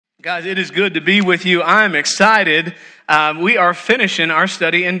Guys, it is good to be with you. I'm excited. We are finishing our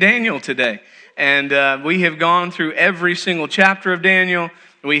study in Daniel today. And we have gone through every single chapter of Daniel.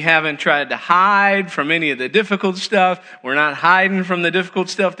 We haven't tried to hide from any of the difficult stuff. We're not hiding from the difficult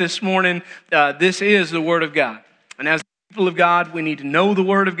stuff this morning. This is the Word of God. And as people of God, we need to know the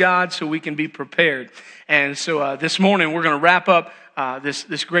Word of God so we can be prepared. And so this morning, we're going to wrap up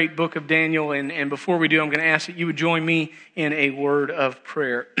this great book of Daniel. And before we do, I'm going to ask that you would join me in a word of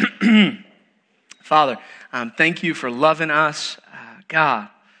prayer. Father, thank you for loving us. God,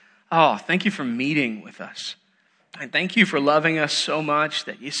 thank you for meeting with us. And thank you for loving us so much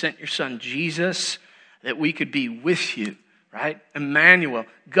that you sent your son Jesus that we could be with you, right? Emmanuel,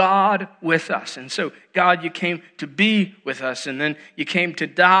 God with us. And so, God, you came to be with us, and then you came to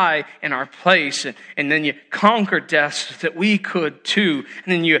die in our place, and then you conquered death so that we could too.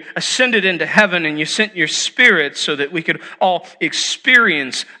 And then you ascended into heaven, and you sent your Spirit so that we could all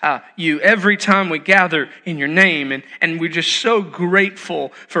experience you every time we gather in your name. And we're just so grateful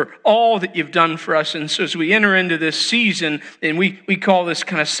for all that you've done for us. And so as we enter into this season, and we call this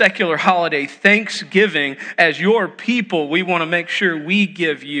kind of secular holiday Thanksgiving, as your people, we want to make sure we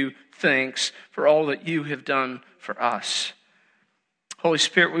give you thanks for all that you have done for us. Holy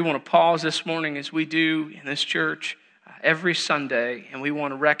Spirit, we want to pause this morning as we do in this church every Sunday, and we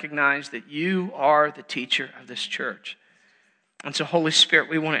want to recognize that you are the teacher of this church. And so, Holy Spirit,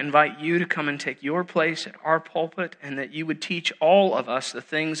 we want to invite you to come and take your place at our pulpit, and that you would teach all of us the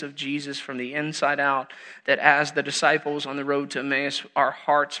things of Jesus from the inside out, that as the disciples on the road to Emmaus, our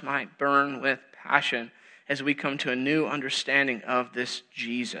hearts might burn with passion as we come to a new understanding of this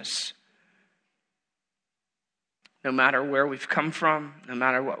Jesus. No matter where we've come from, no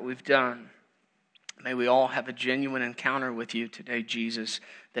matter what we've done, may we all have a genuine encounter with you today, Jesus,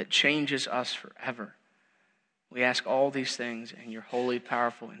 that changes us forever. We ask all these things in your holy,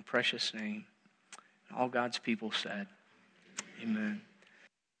 powerful, and precious name. All God's people said, amen.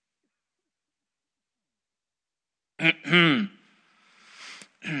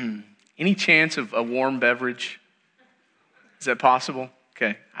 Any chance of a warm beverage? Is that possible?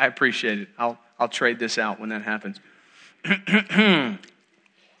 Okay, I appreciate it. I'll trade this out when that happens.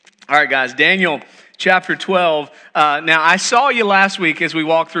 All right, guys, Daniel chapter 12. Now, I saw you last week as we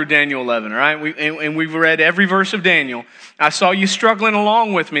walked through Daniel 11, all right? We've read every verse of Daniel. I saw you struggling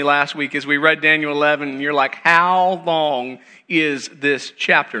along with me last week as we read Daniel 11, and you're like, how long is this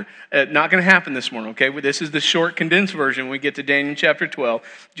chapter? Not going to happen this morning, okay? This is the short, condensed version. We get to Daniel chapter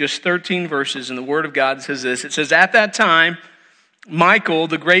 12, just 13 verses, and the Word of God says this. It says, at that time, Michael,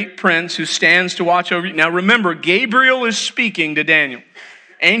 the great prince who stands to watch over you. Now remember, Gabriel is speaking to Daniel.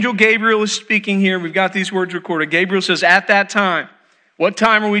 Angel Gabriel is speaking here. We've got these words recorded. Gabriel says, at that time. What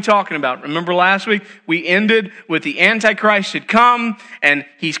time are we talking about? Remember last week, we ended with the Antichrist had come, and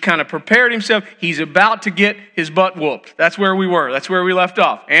he's kind of prepared himself. He's about to get his butt whooped. That's where we were. That's where we left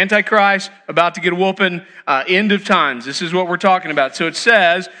off. Antichrist, about to get a whooping, end of times. This is what we're talking about. So it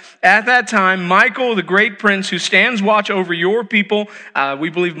says, at that time, Michael, the great prince who stands watch over your people,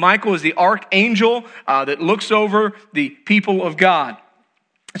 we believe Michael is the archangel that looks over the people of God.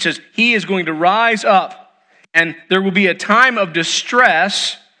 It says, he is going to rise up, and there will be a time of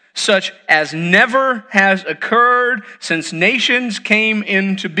distress such as never has occurred since nations came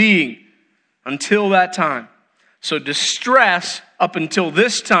into being until that time. So distress up until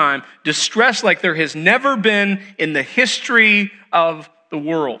this time, distress like there has never been in the history of the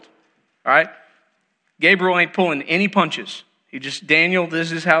world. All right? Gabriel ain't pulling any punches. He just, Daniel,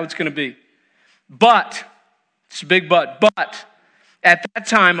 this is how it's going to be. But, it's a big but at that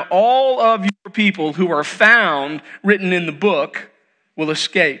time, all of your people who are found written in the book will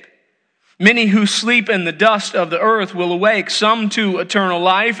escape. Many who sleep in the dust of the earth will awake, some to eternal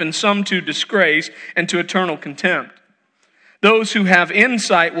life and some to disgrace and to eternal contempt. Those who have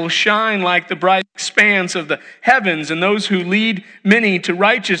insight will shine like the bright expanse of the heavens, and those who lead many to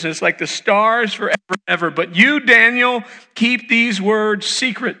righteousness like the stars forever and ever. But you, Daniel, keep these words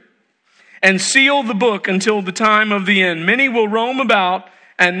secret and seal the book until the time of the end. Many will roam about,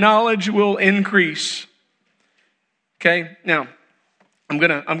 and knowledge will increase. Okay, now, I'm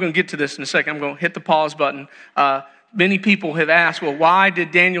gonna get to this in a second. I'm going to hit the pause button. Many people have asked, well, why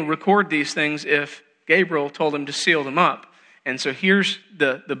did Daniel record these things if Gabriel told him to seal them up? And so here's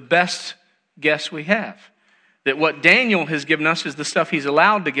the best guess we have. That what Daniel has given us is the stuff he's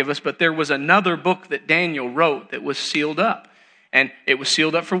allowed to give us, but there was another book that Daniel wrote that was sealed up. And it was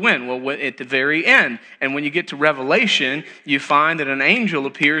sealed up for when? Well, at the very end. And when you get to Revelation, you find that an angel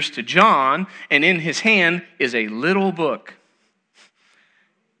appears to John, and in his hand is a little book.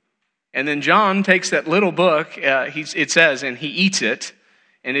 And then John takes that little book, it says, and he eats it.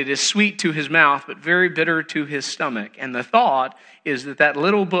 and it is sweet to his mouth, but very bitter to his stomach. And the thought is that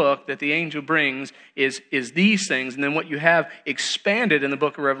little book that the angel brings is these things. And then what you have expanded in the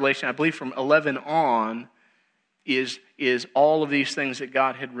book of Revelation, I believe from 11 on, is all of these things that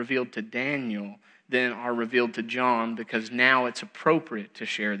God had revealed to Daniel then are revealed to John, because now it's appropriate to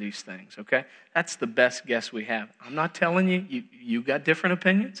share these things, okay? That's the best guess we have. I'm not telling you got different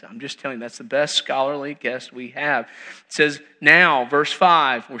opinions. I'm just telling you that's the best scholarly guess we have. It says, now, verse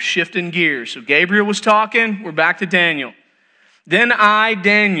 5, we're shifting gears. So Gabriel was talking, we're back to Daniel. Then I,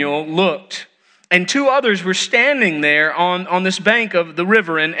 Daniel, looked, and two others were standing there on this bank of the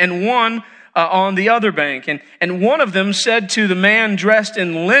river, and one on the other bank. And one of them said to the man dressed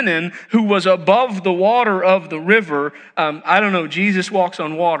in linen who was above the water of the river, I don't know, Jesus walks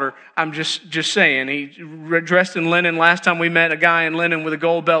on water. I'm just saying. He dressed in linen. Last time we met a guy in linen with a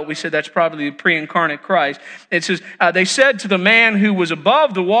gold belt, we said that's probably the pre-incarnate Christ. It says, they said to the man who was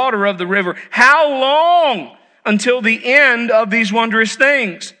above the water of the river, how long until the end of these wondrous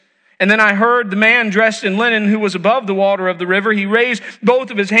things? And then I heard the man dressed in linen who was above the water of the river. He raised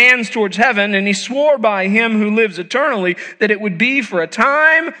both of his hands towards heaven, and he swore by him who lives eternally that it would be for a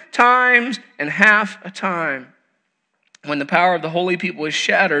time, times, and half a time. When the power of the holy people is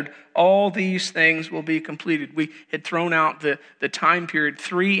shattered, all these things will be completed. We had thrown out the time period,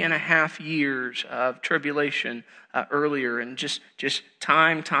 3.5 years of tribulation earlier, and just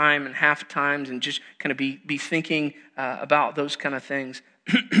time, and half times, and just kind of be thinking about those kind of things.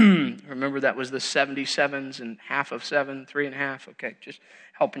 Remember, that was the 77s and half of 7, 3.5. Okay, just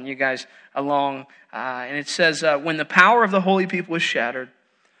helping you guys along. And it says, when the power of the holy people is shattered,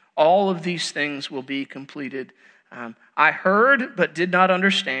 all of these things will be completed. I heard, but did not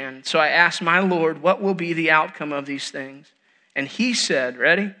understand. So I asked my Lord, what will be the outcome of these things? And he said,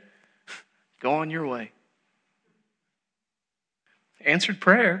 ready? Go on your way. Answered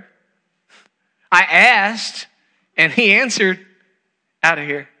prayer. I asked, and he answered, out of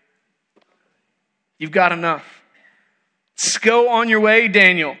here. You've got enough. Let's go on your way,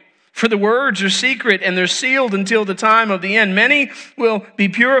 Daniel. For the words are secret and they're sealed until the time of the end. Many will be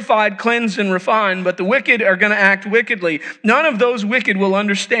purified, cleansed, and refined, but the wicked are going to act wickedly. None of those wicked will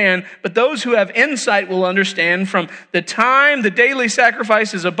understand, but those who have insight will understand. From the time the daily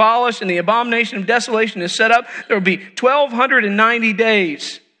sacrifice is abolished and the abomination of desolation is set up, there will be 1,290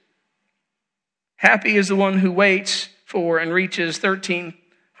 days. Happy is the one who waits for and reaches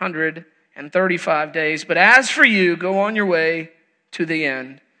 1,335 days. But as for you, go on your way to the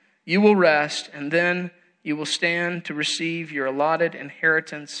end. You will rest, and then you will stand to receive your allotted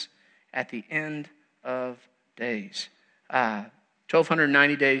inheritance at the end of days.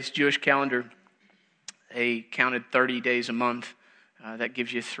 1,290 days, Jewish calendar, they counted 30 days a month. That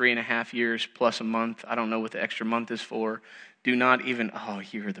gives you 3.5 years plus a month. I don't know what the extra month is for. Do not even,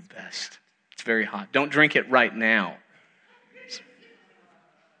 you're the best. It's very hot. Don't drink it right now.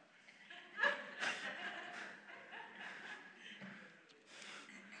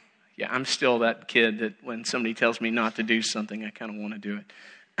 Yeah, I'm still that kid that when somebody tells me not to do something, I kind of want to do it.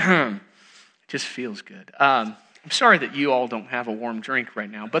 It just feels good. I'm sorry that you all don't have a warm drink right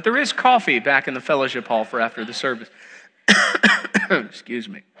now, but there is coffee back in the fellowship hall for after the service. Excuse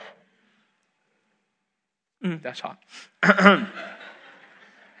me. That's hot. I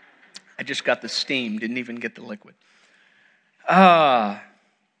just got the steam, didn't even get the liquid.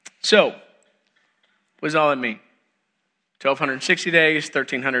 So, what does all that mean? 1,260 days,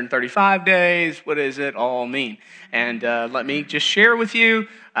 1,335 days, what does it all mean? And let me just share with you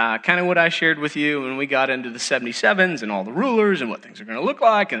kind of what I shared with you when we got into the 77s and all the rulers and what things are going to look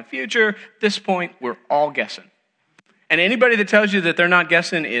like in the future. At this point, we're all guessing. And anybody that tells you that they're not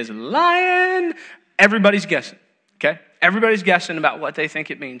guessing is lying. Everybody's guessing, okay? Everybody's guessing about what they think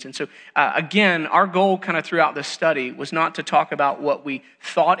it means. And so, again, our goal kind of throughout this study was not to talk about what we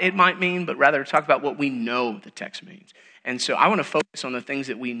thought it might mean, but rather to talk about what we know the text means. And so I want to focus on the things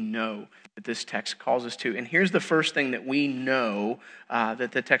that we know that this text calls us to. And here's the first thing that we know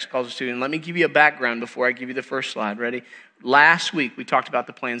that the text calls us to. And let me give you a background before I give you the first slide. Ready? Last week, we talked about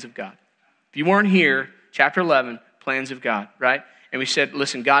the plans of God. If you weren't here, chapter 11, plans of God, right? And we said,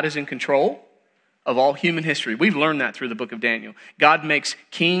 listen, God is in control of all human history. We've learned that through the book of Daniel. God makes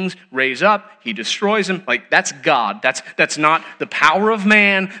kings raise up. He destroys them. Like, that's God. That's not the power of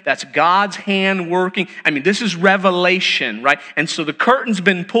man. That's God's hand working. I mean, this is revelation, right? And so the curtain's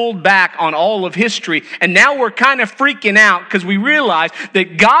been pulled back on all of history. And now we're kind of freaking out because we realize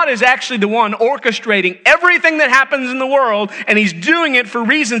that God is actually the one orchestrating everything that happens in the world. And he's doing it for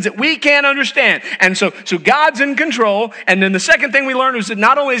reasons that we can't understand. And so God's in control. And then the second thing we learned was that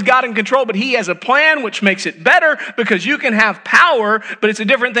not only is God in control, but he has a plan plan, which makes it better because you can have power, but it's a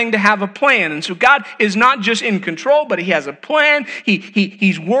different thing to have a plan. And so God is not just in control, but he has a plan.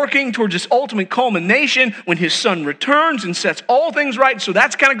 He's working towards this ultimate culmination when his son returns and sets all things right. So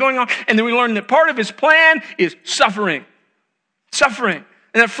that's kind of going on. And then we learn that part of his plan is suffering. Suffering.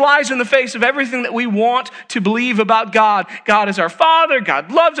 And that flies in the face of everything that we want to believe about God. God is our Father. God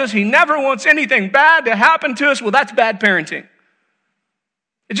loves us. He never wants anything bad to happen to us. Well, that's bad parenting.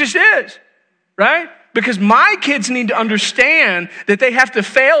 It just is, right? Because my kids need to understand that they have to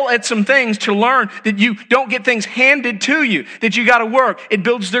fail at some things to learn that you don't get things handed to you, that you got to work. It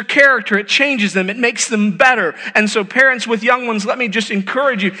builds their character. It changes them. It makes them better. And so parents with young ones, let me just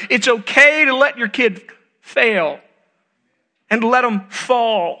encourage you. It's okay to let your kid fail. And let them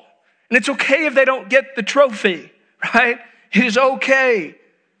fall. And it's okay if they don't get the trophy, right? It is okay.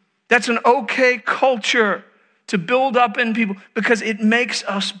 That's an okay culture to build up in people because it makes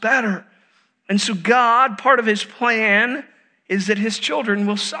us better. And so God, part of his plan is that his children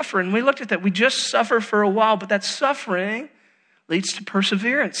will suffer. And we looked at that. We just suffer for a while, but that suffering leads to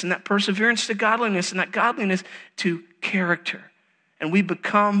perseverance, and that perseverance to godliness, and that godliness to character. And we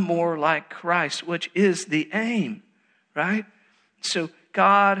become more like Christ, which is the aim, right? So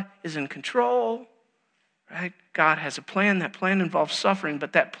God is in control, right? God has a plan. That plan involves suffering,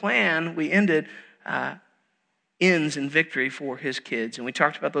 but that plan, we ends in victory for his kids. And we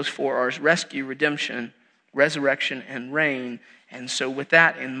talked about those 4 R's: rescue, redemption, resurrection, and reign. And so with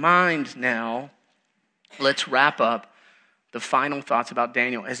that in mind now, let's wrap up the final thoughts about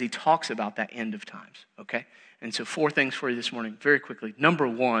Daniel as he talks about that end of times, okay? And so 4 things for you this morning, very quickly. Number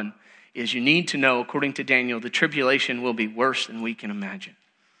 1, is you need to know, according to Daniel, the tribulation will be worse than we can imagine.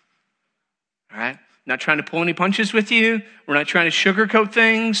 All right? Not trying to pull any punches with you. We're not trying to sugarcoat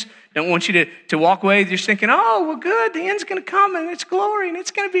things. Don't want you to walk away just thinking, oh, well, good, the end's going to come and it's glory and it's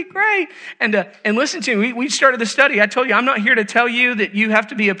going to be great. And listen to me, we started the study. I told you, I'm not here to tell you that you have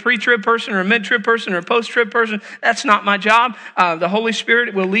to be a pre-trib person or a mid-trib person or a post-trib person. That's not my job. The Holy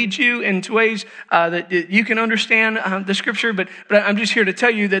Spirit will lead you into ways that you can understand the Scripture. But I'm just here to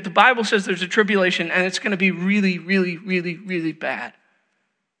tell you that the Bible says there's a tribulation and it's going to be really, really, really, really bad.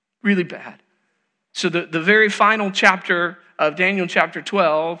 Really bad. So the very final chapter of Daniel chapter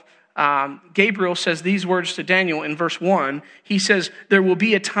 12, Gabriel says these words to Daniel in verse 1. He says, there will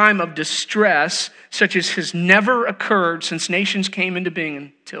be a time of distress such as has never occurred since nations came into being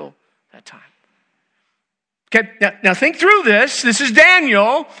until that time. Okay, now think through this. This is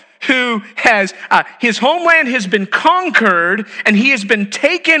Daniel, who has, his homeland has been conquered and he has been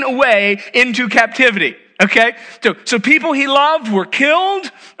taken away into captivity. Okay, so people he loved were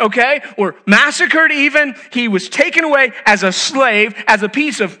killed, okay, or massacred even. He was taken away as a slave, as a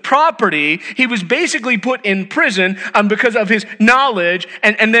piece of property. He was basically put in prison because of his knowledge,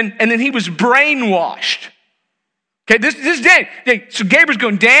 and then he was brainwashed. Okay, this is Dan. So Gabriel's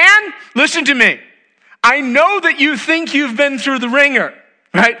going, Dan, listen to me. I know that you think you've been through the ringer.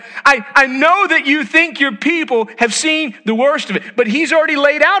 Right? I know that you think your people have seen the worst of it, but he's already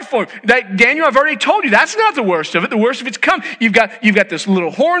laid out for him. Daniel, I've already told you that's not the worst of it. The worst of it's come. You've got this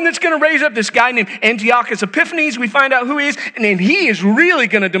little horn that's going to raise up, this guy named Antiochus Epiphanes. We find out who he is, and then he is really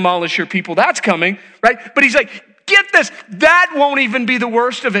going to demolish your people. That's coming, right? But he's like, get this, that won't even be the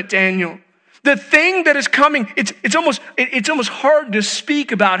worst of it, Daniel. The thing that is coming, it's almost hard to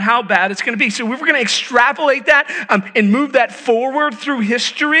speak about how bad it's going to be. So we're going to extrapolate that and move that forward through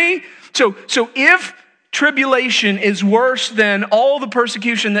history. So if tribulation is worse than all the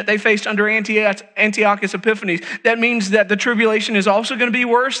persecution that they faced under Antiochus Epiphanes, that means that the tribulation is also going to be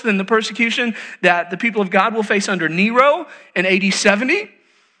worse than the persecution that the people of God will face under Nero in AD 70.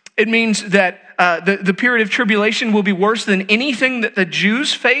 It means that the period of tribulation will be worse than anything that the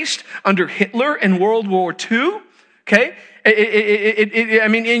Jews faced under Hitler in World War II. Okay? I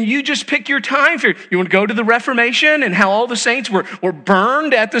mean, and you just pick your time. You want to go to the Reformation and how all the saints were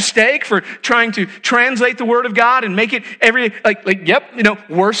burned at the stake for trying to translate the Word of God and make it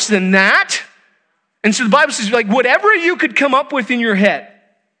worse than that. And so the Bible says, whatever you could come up with in your head,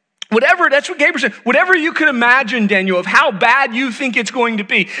 that's what Gabriel said. Whatever you could imagine, Daniel, of how bad you think it's going to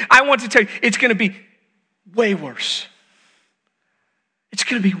be, I want to tell you, it's going to be way worse. It's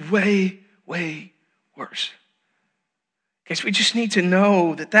going to be way, way worse. Okay, so we just need to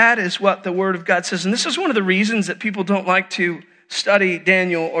know that is what the Word of God says. And this is one of the reasons that people don't like to study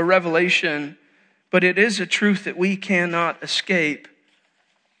Daniel or Revelation, but it is a truth that we cannot escape,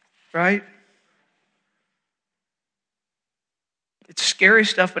 right? It's scary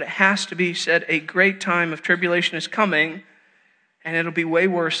stuff, but it has to be said. A great time of tribulation is coming, and it'll be way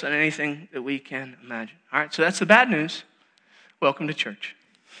worse than anything that we can imagine. All right, so that's the bad news. Welcome to church.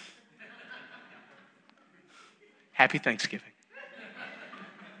 Happy Thanksgiving.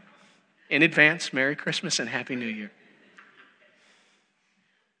 In advance, Merry Christmas and Happy New Year.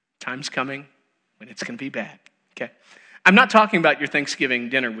 Time's coming when it's going to be bad. Okay? I'm not talking about your Thanksgiving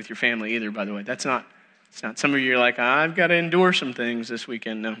dinner with your family either, by the way. It's not. Some of you are like, I've got to endure some things this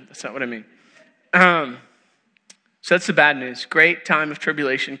weekend. No, that's not what I mean. So that's the bad news. Great time of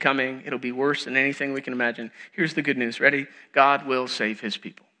tribulation coming. It'll be worse than anything we can imagine. Here's the good news. Ready? God will save his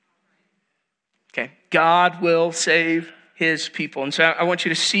people. Okay? God will save his people. And so I want you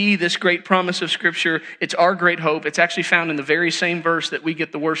to see this great promise of Scripture. It's our great hope. It's actually found in the very same verse that we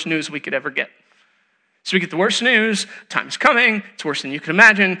get the worst news we could ever get. So we get the worst news. Time's coming. It's worse than you can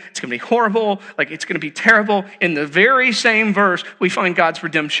imagine. It's going to be horrible. It's going to be terrible. In the very same verse, we find God's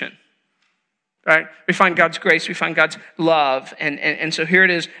redemption. Right? We find God's grace. We find God's love. And so here it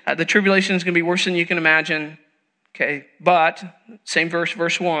is. The tribulation is going to be worse than you can imagine. Okay. But, same verse,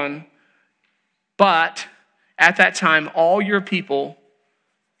 verse 1. But, at that time, all your people,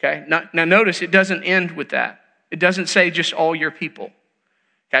 okay. Now notice, it doesn't end with that. It doesn't say just all your people.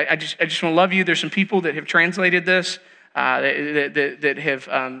 Okay. I just want to love you. There's some people that have translated this. I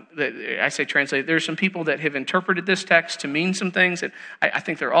say translated. There's some people that have interpreted this text to mean some things that I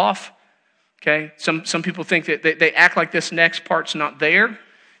think they're off. Okay, some people think that they act like this next part's not there,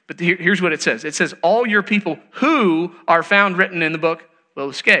 but here's what it says. It says, all your people who are found written in the book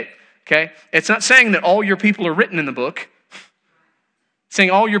will escape. Okay, it's not saying that all your people are written in the book. It's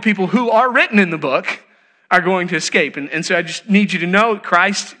saying all your people who are written in the book are going to escape. And so I just need you to know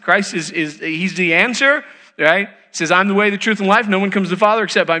Christ is he's the answer, right? He says, I'm the way, the truth, and life. No one comes to the Father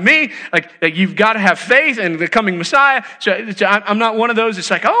except by me. Like you've got to have faith in the coming Messiah. So I'm not one of those. It's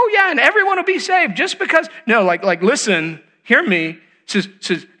like, oh yeah, and everyone will be saved just because. No, listen, hear me. It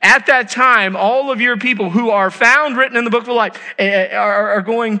says, at that time, all of your people who are found written in the book of life are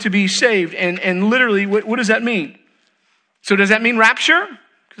going to be saved. And literally, what does that mean? So does that mean rapture?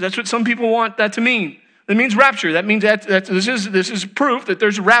 Because that's what some people want that to mean. It means rapture. That means that this is proof that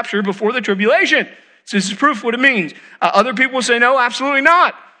there's a rapture before the tribulation. So this is proof what it means. Other people will say, no, absolutely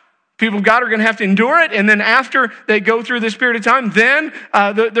not. People of God are going to have to endure it. And then after they go through this period of time, then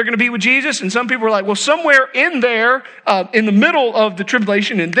they're going to be with Jesus. And some people are like, well, somewhere in there, in the middle of the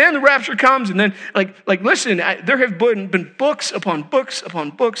tribulation, and then the rapture comes. And then, listen, there have been books upon books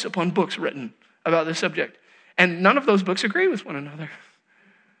upon books upon books written about this subject. And none of those books agree with one another.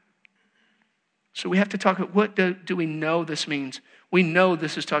 So we have to talk about what do we know this means? We know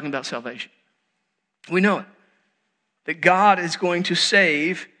this is talking about salvation. We know it. That God is going to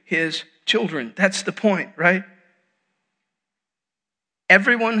save his children. That's the point, right?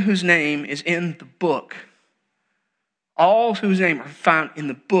 Everyone whose name is in the book, all whose name are found in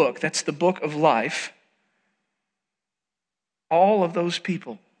the book, that's the book of life, all of those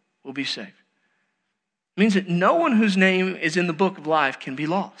people will be saved. It means that no one whose name is in the book of life can be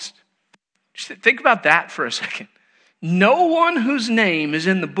lost. Just think about that for a second. No one whose name is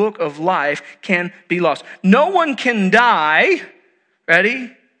in the book of life can be lost. No one can die,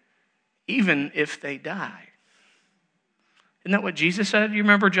 ready, even if they die. Isn't that what Jesus said? You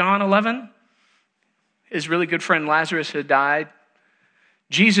remember John 11? His really good friend Lazarus had died.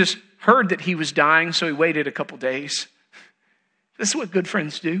 Jesus heard that he was dying, so he waited a couple days. This is what good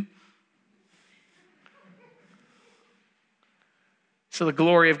friends do. So the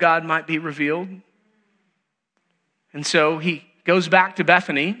glory of God might be revealed. And so he goes back to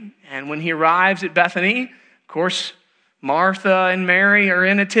Bethany, and when he arrives at Bethany, of course, Martha and Mary are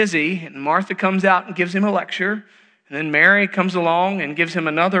in a tizzy, and Martha comes out and gives him a lecture, and then Mary comes along and gives him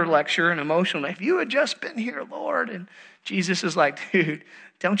another lecture, and emotional. If you had just been here, Lord. And Jesus is like, dude,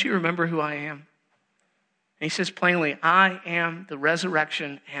 don't you remember who I am? And he says plainly, I am the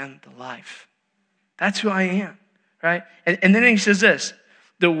resurrection and the life. That's who I am, right? And then he says this,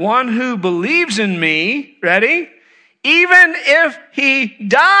 the one who believes in me, ready? Even if he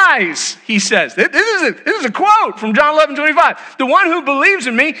dies, he says. This is a quote from John 11:25. The one who believes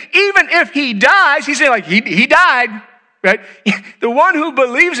in me, even if he dies, he said he died, right? The one who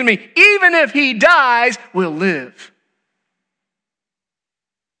believes in me, even if he dies, will live.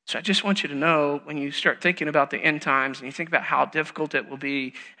 So I just want you to know, when you start thinking about the end times and you think about how difficult it will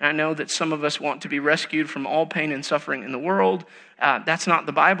be, and I know that some of us want to be rescued from all pain and suffering in the world. That's not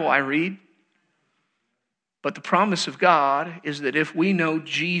the Bible I read. But the promise of God is that if we know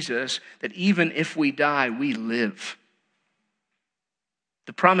Jesus, that even if we die, we live.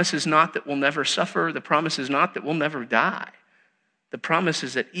 The promise is not that we'll never suffer. The promise is not that we'll never die. The promise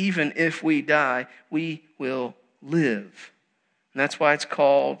is that even if we die, we will live. And that's why it's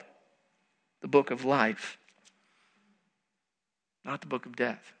called the book of life, not the book of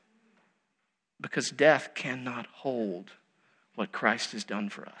death. because death cannot hold what Christ has done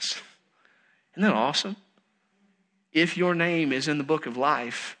for us. Isn't that awesome? If your name is in the book of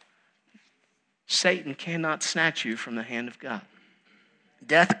life, Satan cannot snatch you from the hand of God.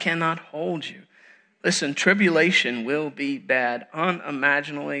 Death cannot hold you. Listen, tribulation will be bad,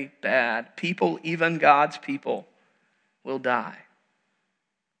 unimaginably bad. People, even God's people, will die.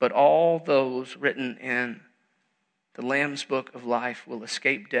 But all those written in the Lamb's book of life will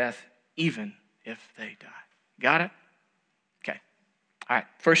escape death, even if they die. Got it? Okay. All right,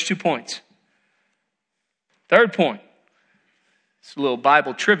 first 2 points. Third point. It's a little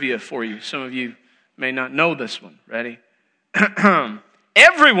Bible trivia for you. Some of you may not know this one. Ready?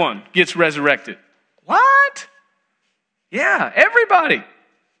 Everyone gets resurrected. What? Yeah, everybody.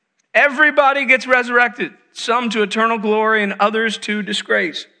 Everybody gets resurrected. Some to eternal glory and others to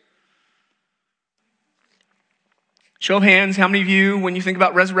disgrace. Show of hands, how many of you, when you think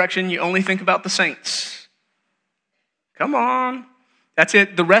about resurrection, you only think about the saints? Come on. That's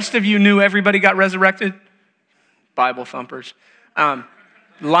it. The rest of you knew everybody got resurrected? Bible thumpers.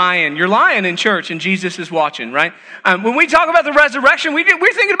 Lying. You're lying in church and Jesus is watching, right? When we talk about the resurrection, we're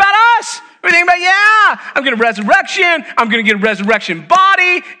thinking about us. We're thinking about, I'm going to resurrection. I'm going to get a resurrection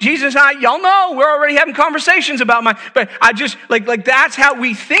body. Jesus and I, y'all know, we're already having conversations about but I just, like that's how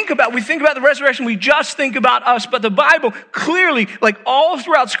we think about the resurrection. We just think about us. But the Bible clearly, like all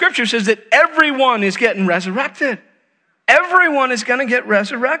throughout Scripture, says that everyone is getting resurrected. Everyone is going to get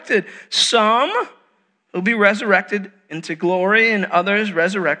resurrected. Some will be resurrected into glory and others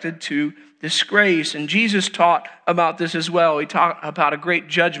resurrected to disgrace. And Jesus taught about this as well. He taught about a great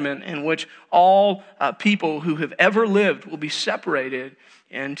judgment in which all people who have ever lived will be separated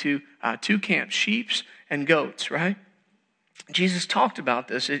into 2 camps, sheep and goats, right? Jesus talked about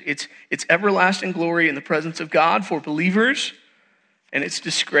this. It's everlasting glory in the presence of God for believers, and it's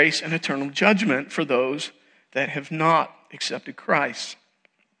disgrace and eternal judgment for those that have not accepted Christ.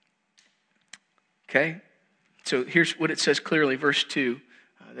 Okay? So here's what it says clearly, verse 2.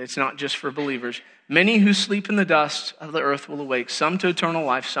 It's not just for believers. Many who sleep in the dust of the earth will awake, some to eternal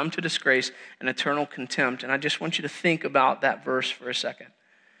life, some to disgrace and eternal contempt. And I just want you to think about that verse for a second.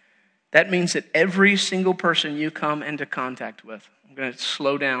 That means that every single person you come into contact with, I'm going to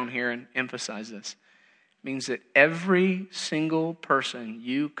slow down here and emphasize this. It means that every single person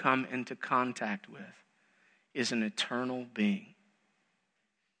you come into contact with is an eternal being.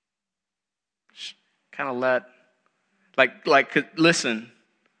 Kind of listen,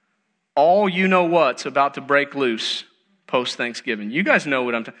 all you know what's about to break loose post-Thanksgiving. You guys know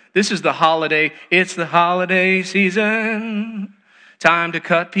what I'm talking about. This is the holiday. It's the holiday season. Time to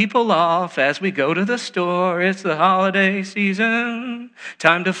cut people off as we go to the store. It's the holiday season.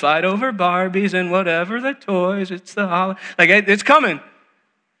 Time to fight over Barbies and whatever the toys. It's the holiday. It's coming.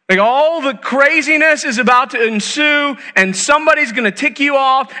 All the craziness is about to ensue, and somebody's going to tick you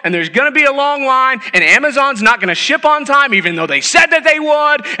off, and there's going to be a long line, and Amazon's not going to ship on time, even though they said that they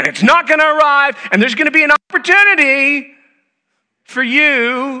would, and it's not going to arrive, and there's going to be an opportunity for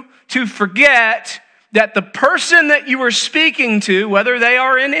you to forget that the person that you were speaking to, whether they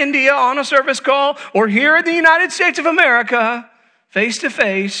are in India on a service call or here in the United States of America, face to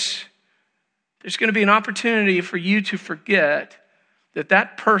face, there's going to be an opportunity for you to forget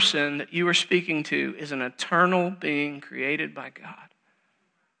that person that you are speaking to is an eternal being created by God.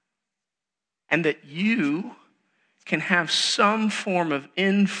 And that you can have some form of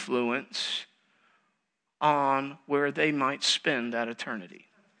influence on where they might spend that eternity.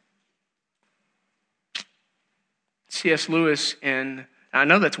 C.S. Lewis, I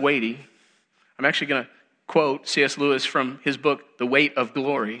know that's weighty. I'm actually going to quote C.S. Lewis from his book, The Weight of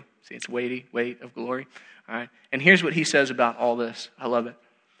Glory. See, it's weighty, weight of glory. All right. And here's what he says about all this. I love it.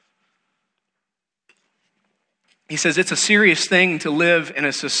 He says, it's a serious thing to live in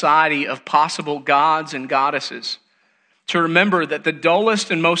a society of possible gods and goddesses. To remember that the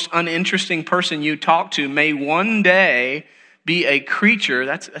dullest and most uninteresting person you talk to may one day be a creature,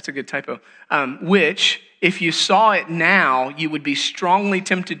 that's a good typo, which, if you saw it now, you would be strongly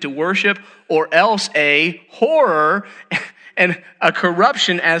tempted to worship, or else a horror and a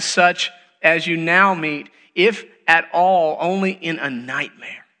corruption as such as you now meet, if at all, only in a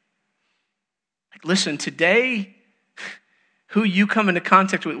nightmare. Listen, today, who you come into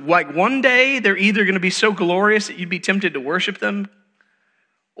contact with, one day they're either going to be so glorious that you'd be tempted to worship them,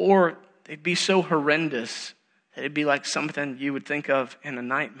 or they'd be so horrendous that it'd be like something you would think of in a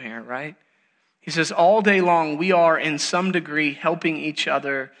nightmare, right? He says, all day long, we are in some degree helping each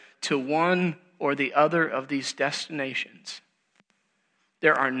other to one or the other of these destinations.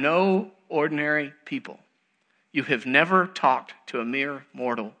 There are no ordinary people. You have never talked to a mere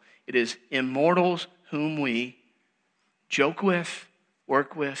mortal. It is immortals whom we joke with,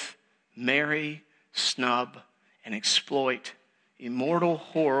 work with, marry, snub, and exploit, immortal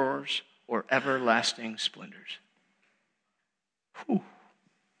horrors or everlasting splendors. Whew.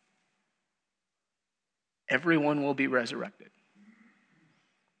 Everyone will be resurrected.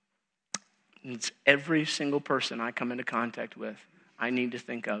 It's every single person I come into contact with, I need to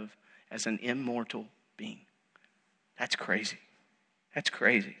think of as an immortal being. That's crazy. That's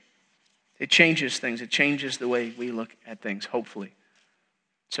crazy. It changes things. It changes the way we look at things, hopefully.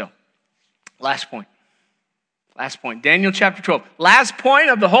 So, last point. Last point. Daniel chapter 12. Last point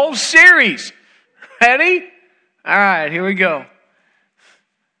of the whole series. Ready? All right, here we go.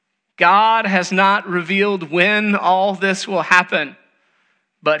 God has not revealed when all this will happen,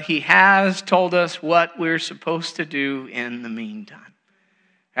 but he has told us what we're supposed to do in the meantime.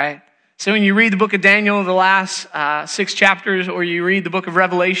 Right? So when you read the book of Daniel, the last 6 chapters, or you read the book of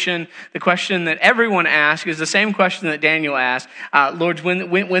Revelation, the question that everyone asks is the same question that Daniel asked. Lord,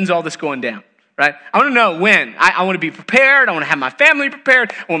 when's all this going down? Right? I want to know when. I want to be prepared. I want to have my family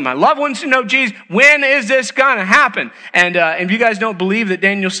prepared. I want my loved ones to know, geez, when is this going to happen? And if you guys don't believe that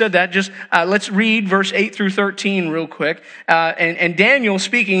Daniel said that, just let's read verse 8 through 13 real quick. And Daniel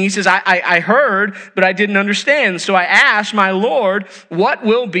speaking, he says, I heard, but I didn't understand. So I asked my Lord, what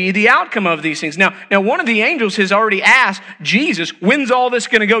will be the outcome of these things? Now one of the angels has already asked Jesus, when's all this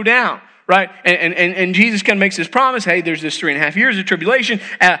going to go down? Right? And Jesus kind of makes this promise, hey, there's this 3.5 years of tribulation.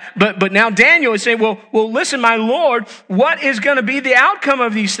 But now Daniel is saying, well, listen, my Lord, what is going to be the outcome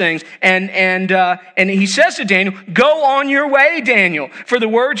of these things? And he says to Daniel, go on your way, Daniel, for the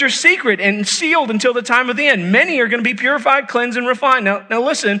words are secret and sealed until the time of the end. Many are going to be purified, cleansed, and refined. Now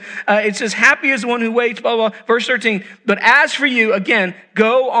listen, it says, happy is the one who waits, blah, blah, blah. Verse 13, but as for you, again,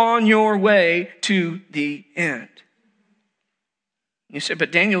 go on your way to the end. You said,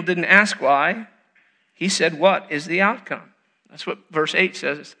 but Daniel didn't ask why. He said, what is the outcome? That's what verse 8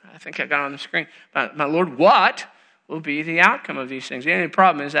 says. I think I got it on the screen. My Lord, what will be the outcome of these things? The only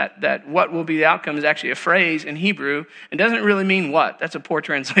problem is that what will be the outcome is actually a phrase in Hebrew and doesn't really mean what. That's a poor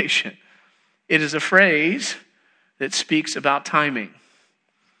translation. It is a phrase that speaks about timing.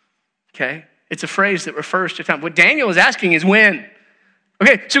 Okay? It's a phrase that refers to time. What Daniel is asking is when.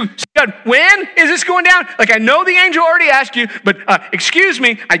 Okay, so God, when is this going down? Like, I know the angel already asked you, but excuse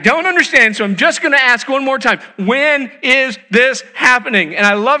me, I don't understand, so I'm just going to ask one more time. When is this happening? And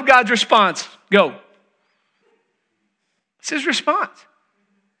I love God's response. Go. It's his response.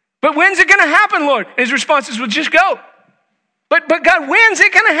 But when's it going to happen, Lord? And his response is, well, just go. But God, when's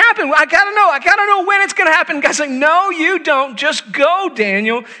it going to happen? I got to know when it's going to happen. God's like, no, you don't. Just go,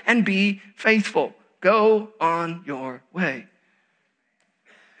 Daniel, and be faithful. Go on your way.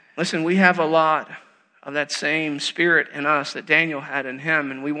 Listen, we have a lot of that same spirit in us that Daniel had in him,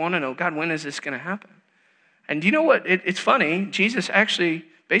 and we want to know, God, when is this going to happen? And do you know what? It's funny. Jesus actually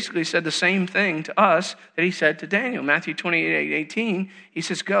basically said the same thing to us that he said to Daniel. Matthew 28:18, he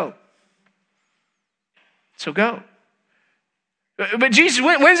says, go. So go. But Jesus,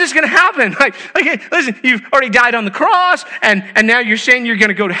 when's this going to happen? Like, listen, you've already died on the cross, and now you're saying you're going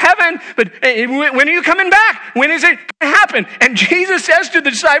to go to heaven, but when are you coming back? When is it going to happen? And Jesus says to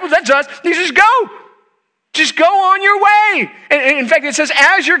the disciples, that's us, he says, go. Just go on your way. And in fact, it says,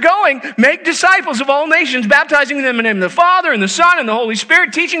 as you're going, make disciples of all nations, baptizing them in the name of the Father and the Son and the Holy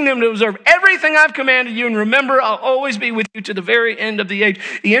Spirit, teaching them to observe everything I've commanded you, and remember, I'll always be with you to the very end of the age.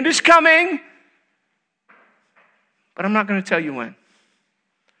 The end is coming. But I'm not going to tell you when.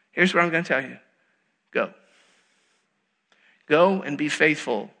 Here's what I'm going to tell you. Go. Go and be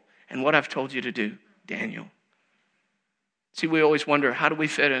faithful in what I've told you to do, Daniel. See, we always wonder, how do we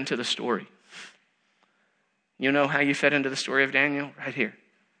fit into the story? You know how you fit into the story of Daniel? Right here.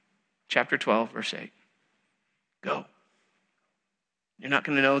 Chapter 12, verse 8. Go. You're not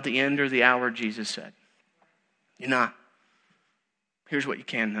going to know the end or the hour, Jesus said. You're not. Here's what you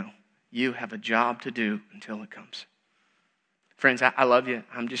can know. You have a job to do until it comes. Friends, I love you.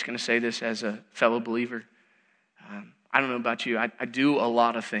 I'm just going to say this as a fellow believer. I don't know about you. I do a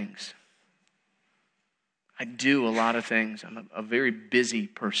lot of things. I'm a very busy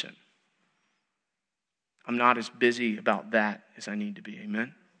person. I'm not as busy about that as I need to be.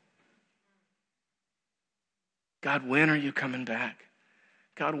 Amen? God, when are you coming back?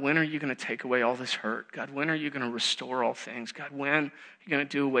 God, when are you going to take away all this hurt? God, when are you going to restore all things? God, when are you going to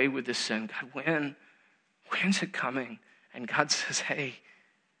do away with this sin? God, when's it coming? And God says, hey,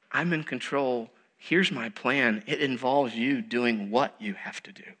 I'm in control. Here's my plan. It involves you doing what you have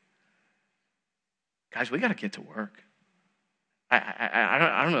to do. Guys, we got to get to work.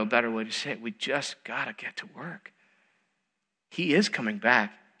 I don't know a better way to say it. We just got to get to work. He is coming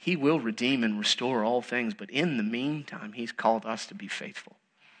back. he will redeem and restore all things. But in the meantime, he's called us to be faithful.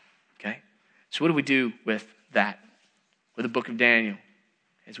 Okay? So what do we do with that? With the book of Daniel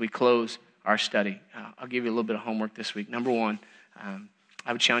as we close our study? I'll give you a little bit of homework this week. Number one,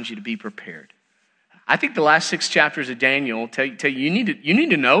 I would challenge you to be prepared. I think the last 6 chapters of Daniel tell you you need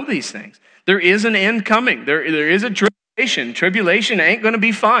to know these things. There is an end coming. There is a tribulation. Tribulation ain't going to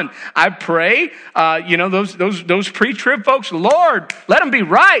be fun. I pray, those pre-trib folks, Lord, let them be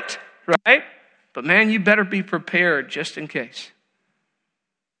right? But man, you better be prepared just in case.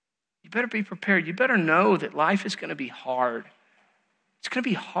 You better be prepared. You better know that life is going to be hard. It's going to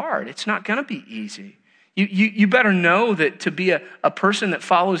be hard. It's not going to be easy. You better know that to be a person that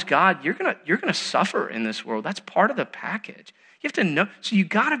follows God, you're gonna suffer in this world. That's part of the package. You have to know. So you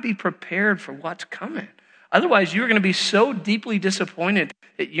got to be prepared for what's coming. Otherwise, you're going to be so deeply disappointed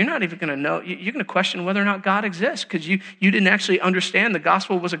that you're not even going to know. You're going to question whether or not God exists because you didn't actually understand the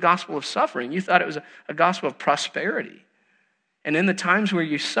gospel was a gospel of suffering. You thought it was a gospel of prosperity. And in the times where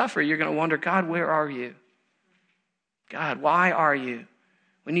you suffer, you're going to wonder, God, where are you? God, why are you?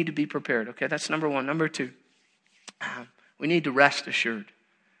 We need to be prepared, okay? That's number one. Number two, we need to rest assured,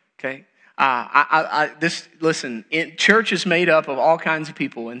 okay? Listen, church is made up of all kinds of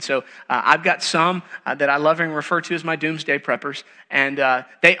people. And so I've got some that I lovingly refer to as my doomsday preppers. And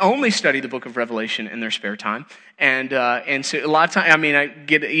they only study the book of Revelation in their spare time. And so a lot of times, I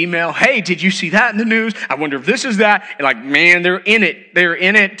get an email, hey, did you see that in the news? I wonder if this is that. And like, man, they're in it. They're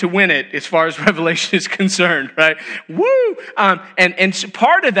in it to win it as far as Revelation is concerned, right? Woo! And so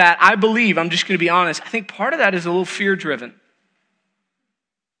part of that, I believe, I'm just going to be honest, I think part of that is a little fear-driven.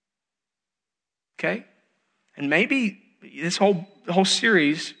 Okay? And maybe this whole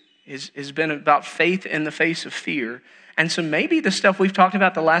series has been about faith in the face of fear. And so maybe the stuff we've talked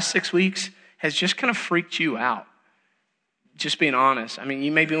about the last 6 weeks has just kind of freaked you out. Just being honest.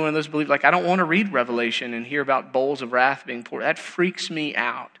 You may be one of those believers, like, I don't want to read Revelation and hear about bowls of wrath being poured. That freaks me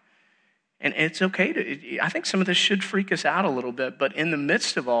out. And it's okay I think some of this should freak us out a little bit. But in the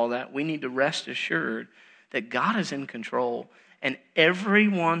midst of all that, we need to rest assured that God is in control. And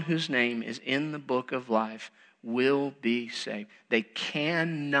everyone whose name is in the book of life will be saved. They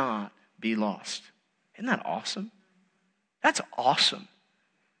cannot be lost. Isn't that awesome? That's awesome.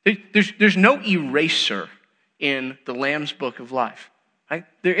 There's no eraser in the Lamb's book of life. Right?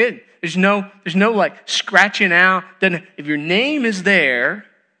 There's no like scratching out. Then if your name is there,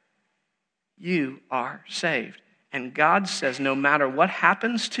 you are saved. And God says no matter what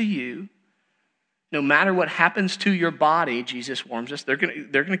happens to you, no matter what happens to your body, Jesus warns us, they're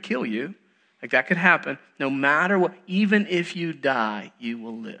gonna kill you. Like that could happen. No matter what, even if you die, you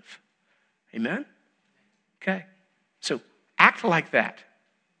will live. Amen? Okay. So act like that.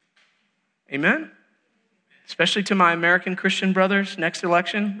 Amen? Especially to my American Christian brothers next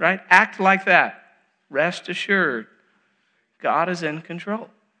election, right? Act like that. Rest assured. God is in control.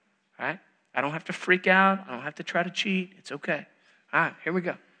 Right? I don't have to freak out. I don't have to try to cheat. It's okay. All right, here we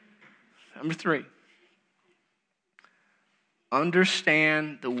go. Number 3.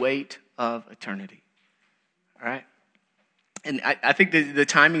 Understand the weight of eternity. All right? And I think the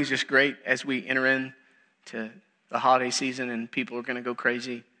timing is just great as we enter into the holiday season and people are going to go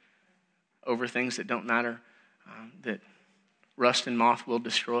crazy over things that don't matter, that rust and moth will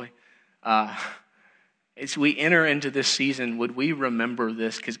destroy. As we enter into this season, would we remember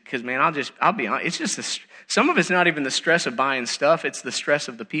this? Because man, I'll be honest, it's just some of it's not even the stress of buying stuff, it's the stress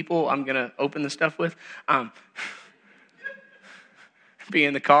of the people I'm going to open the stuff with. Be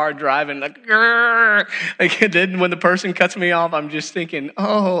in the car driving like, and then when the person cuts me off, I'm just thinking,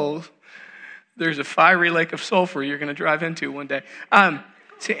 oh, there's a fiery lake of sulfur you're going to drive into one day. And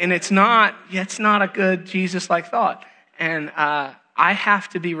it's not a good Jesus-like thought. And I have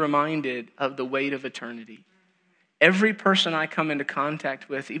to be reminded of the weight of eternity. Every person I come into contact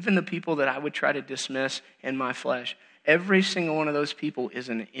with, even the people that I would try to dismiss in my flesh, every single one of those people is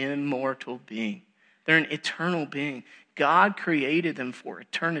an immortal being. They're an eternal being. God created them for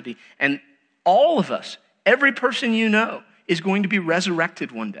eternity. And all of us, every person you know, is going to be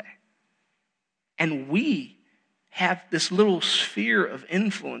resurrected one day. And we have this little sphere of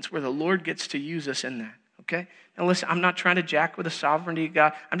influence where the Lord gets to use us in that. Okay? Now listen, I'm not trying to jack with the sovereignty of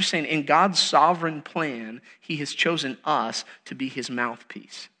God. I'm just saying in God's sovereign plan, he has chosen us to be his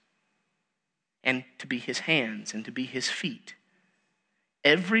mouthpiece and to be his hands and to be his feet.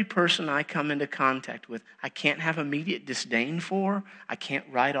 Every person I come into contact with, I can't have immediate disdain for, I can't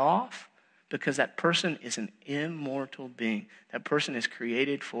write off, because that person is an immortal being. That person is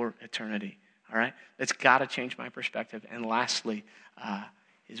created for eternity. All right? That's got to change my perspective. And lastly,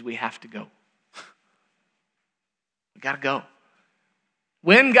 is we have to go. We got to go.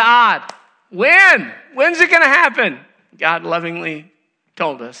 When, God? When? When's it going to happen? God lovingly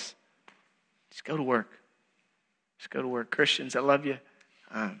told us, just go to work. Just go to work. Christians, I love you.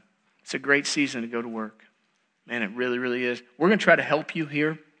 It's a great season to go to work. Man, it really, really is. We're going to try to help you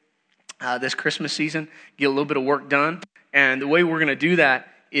here this Christmas season, get a little bit of work done. And the way we're going to do that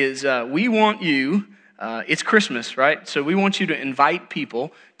is we want you, it's Christmas, right? So we want you to invite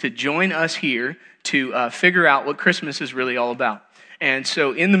people to join us here to figure out what Christmas is really all about. And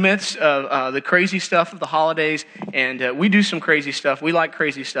so in the midst of the crazy stuff of the holidays, and we do some crazy stuff. We like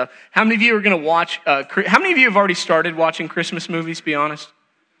crazy stuff. How many of you are going to watch, how many of you have already started watching Christmas movies, be honest?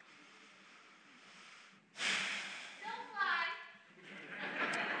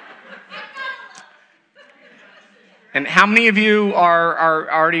 And how many of you are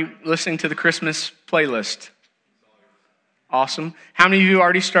already listening to the Christmas playlist? Awesome. How many of you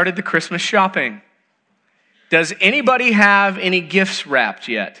already started the Christmas shopping? Does anybody have any gifts wrapped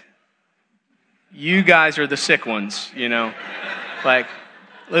yet? You guys are the sick ones, you know. Like,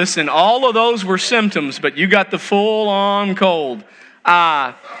 listen, all of those were symptoms, but you got the full-on cold.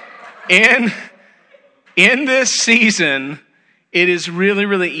 In this season, it is really,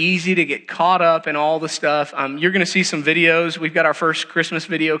 really easy to get caught up in all the stuff. You're going to see some videos. We've got our first Christmas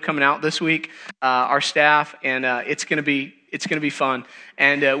video coming out this week, our staff, and it's going to be fun.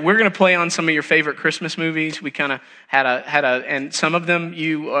 And we're going to play on some of your favorite Christmas movies. We kind of had and some of them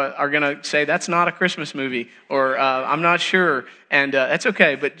you are going to say, that's not a Christmas movie, or I'm not sure. And that's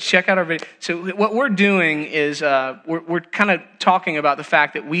okay, but check out our video. So what we're doing is we're kind of talking about the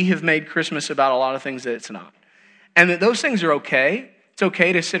fact that we have made Christmas about a lot of things that it's not. And that those things are okay. It's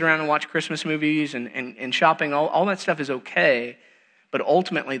okay to sit around and watch Christmas movies and shopping. All that stuff is okay. But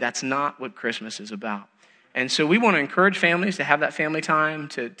ultimately, that's not what Christmas is about. And so we want to encourage families to have that family time,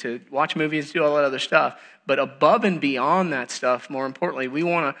 to watch movies, do all that other stuff. But above and beyond that stuff, more importantly, we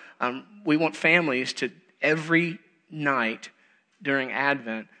want families to, every night during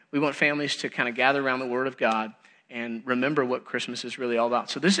Advent, we want families to kind of gather around the Word of God and remember what Christmas is really all about.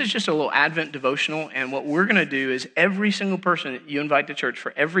 So this is just a little Advent devotional, and what we're going to do is every single person that you invite to church,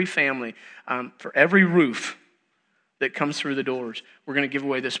 for every family, for every roof that comes through the doors, we're going to give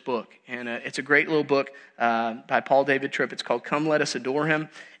away this book. And it's a great little book by Paul David Tripp. It's called Come Let Us Adore Him,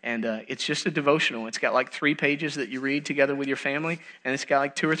 and it's just a devotional. It's got like 3 pages that you read together with your family, and it's got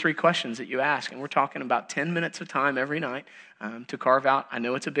like 2 or 3 questions that you ask. And we're talking about 10 minutes of time every night to carve out. I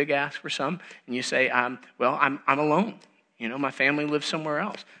know it's a big ask for some, and you say, I'm alone. You know, my family lives somewhere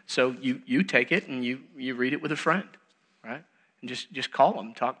else. So you take it and you read it with a friend, right? And just call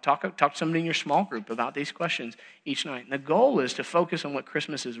them. Talk to somebody in your small group about these questions each night. And the goal is to focus on what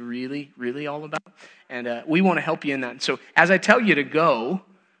Christmas is really, really all about. And we want to help you in that. And so as I tell you to go,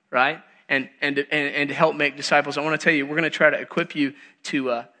 right, and to help make disciples, I want to tell you, we're going to try to equip you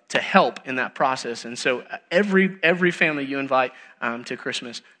to help in that process. And so every family you invite to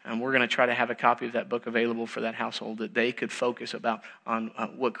Christmas, we're going to try to have a copy of that book available for that household that they could focus on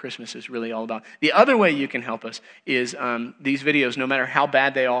what Christmas is really all about. The other way you can help us is these videos, no matter how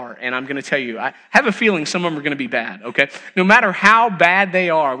bad they are. And I'm going to tell you, I have a feeling some of them are going to be bad, okay? No matter how bad they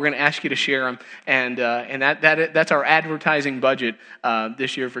are, we're going to ask you to share them. And that's our advertising budget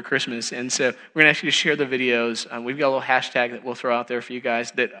this year for Christmas. And so we're going to ask you to share the videos. We've got a little hashtag that we'll throw out there for you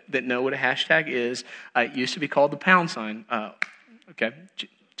guys that know what a hashtag is. It used to be called the pound sign. Okay,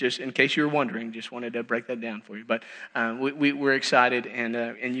 just in case you were wondering, just wanted to break that down for you. But we're excited,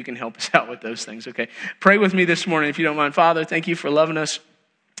 and you can help us out with those things, okay? Pray with me this morning, if you don't mind. Father, thank you for loving us.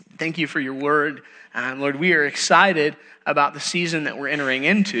 Thank you for your word. Lord, we are excited about the season that we're entering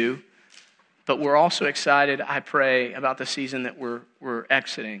into, but we're also excited, I pray, about the season that we're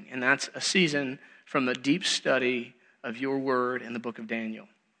exiting. And that's a season from the deep study of your word in the book of Daniel.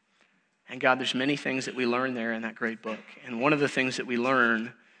 And God, there's many things that we learn there in that great book. And one of the things that we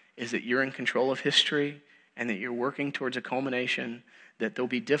learn is that you're in control of history and that you're working towards a culmination, that there'll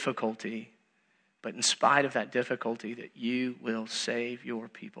be difficulty, but in spite of that difficulty, that you will save your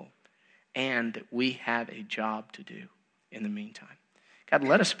people and that we have a job to do in the meantime. God,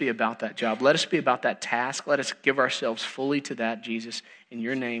 let us be about that job. Let us be about that task. Let us give ourselves fully to that, Jesus. In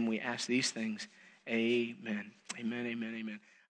your name, we ask these things. Amen. Amen, amen, amen.